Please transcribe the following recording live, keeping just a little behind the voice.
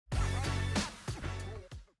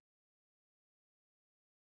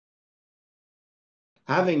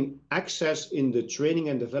having access in the training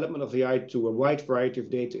and development of AI to a wide variety of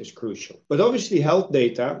data is crucial. But obviously health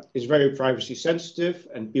data is very privacy sensitive,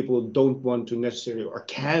 and people don't want to necessarily, or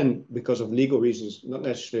can, because of legal reasons, not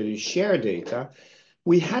necessarily share data.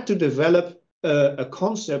 We had to develop a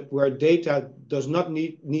concept where data does not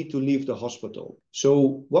need to leave the hospital.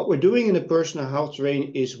 So what we're doing in the personal health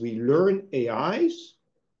training is we learn AIs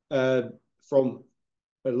from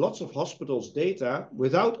lots of hospitals' data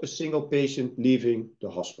without a single patient leaving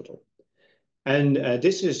the hospital. And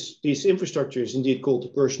this infrastructure is indeed called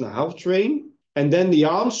the personal health train. And then the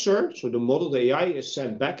answer, so the model, the AI, is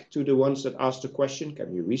sent back to the ones that ask the question,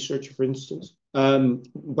 can be a researcher, for instance,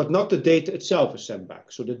 but not the data itself is sent back.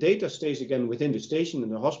 So the data stays again within the station in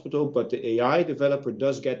the hospital, but the AI developer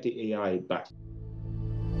does get the AI back.